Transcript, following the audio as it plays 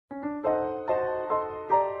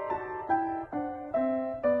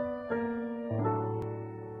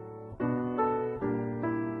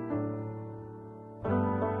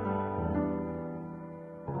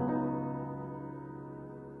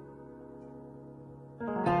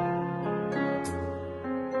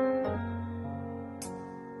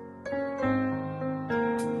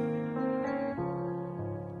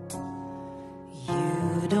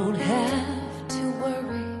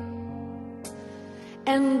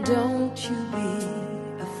don't you be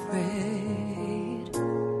afraid.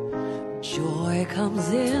 Joy comes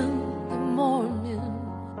in the morning.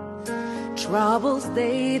 Troubles,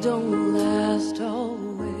 they don't last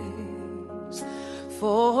always.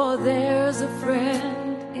 For there's a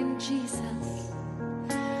friend in Jesus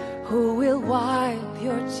who will wipe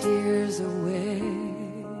your tears away.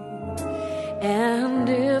 And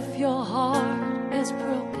if your heart is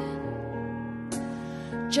broken,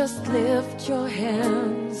 just lift your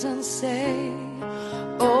hands and say,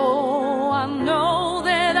 oh, I know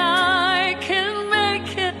that I can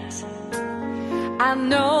make it. I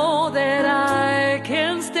know that I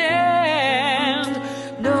can stand.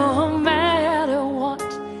 No matter what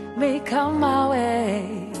may come my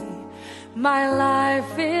way, my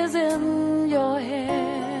life is in your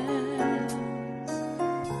hands.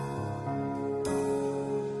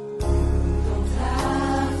 Don't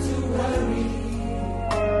have to worry,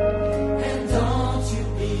 and don't you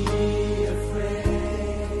be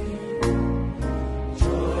afraid.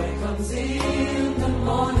 Joy comes in the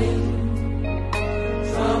morning.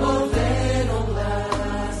 Trouble, they don't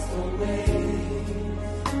last always.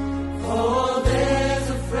 For there's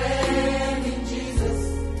a friend in Jesus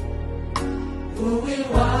who will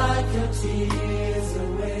wipe your tears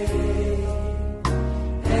away.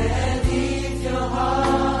 And if your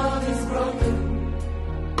heart is broken,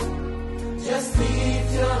 just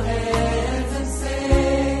lift your hands and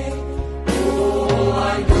say, oh,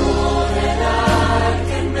 I know that I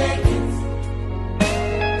can make it.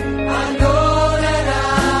 I know that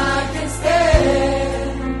I can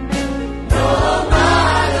stand. No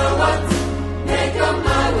matter what may come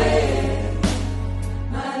my way,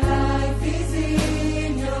 my life is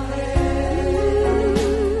in your hands.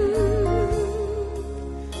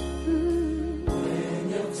 When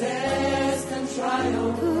your test and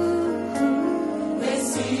trial, they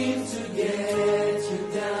seem to get you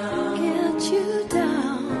down, Get you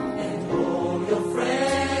down. and all your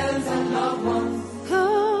friends and loved ones,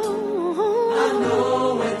 Oh, I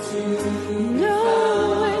know where to be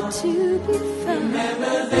nowhere found. to be found.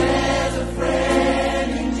 Remember, there's a friend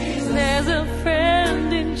in Jesus. There's a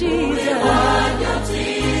friend in Jesus. Wipe your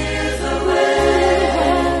tears away.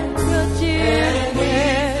 Your tears And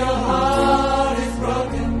if your heart is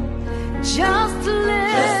broken, just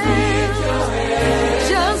lift, lift your hands.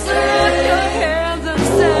 just lift your hands and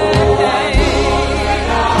say,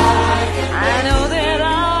 I know that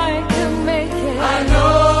I can make it. I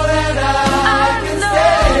know that I can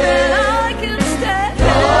stand. that I can stand.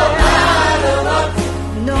 No matter what,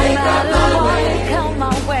 No may come matter my what way. may come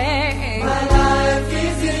my way, My life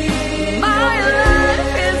is in my your life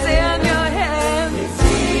hands. is in your hands.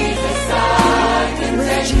 Jesus, I can With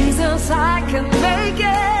take it. Jesus, I can make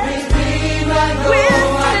it. With him, I know With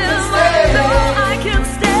I can him, I stand. know I can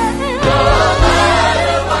stand. No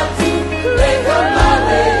matter what may come my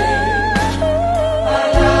way, my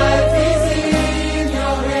life is in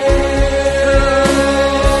your hands.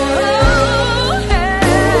 Oh, hey.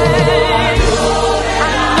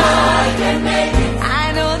 I can make it. I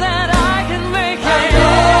know that I can make it. I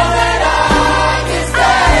know that I can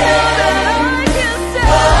stand. I can stand.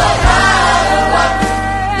 No matter what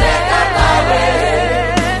may come my way,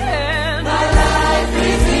 my life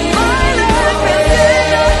is in your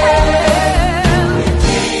hands. With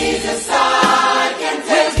Jesus, I can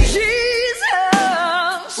take it.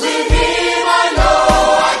 Jesus, With him, I know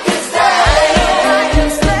I can stand. I can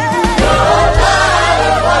stand. No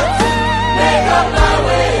matter what may come my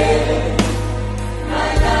way,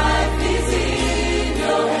 my life is in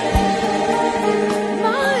your hands.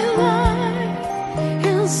 My life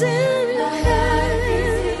is in your hands.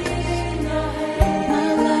 My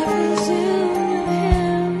life is in your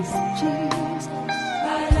hands, Jesus.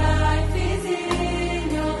 My life is in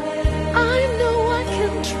your hands. I know I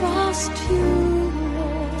can trust you.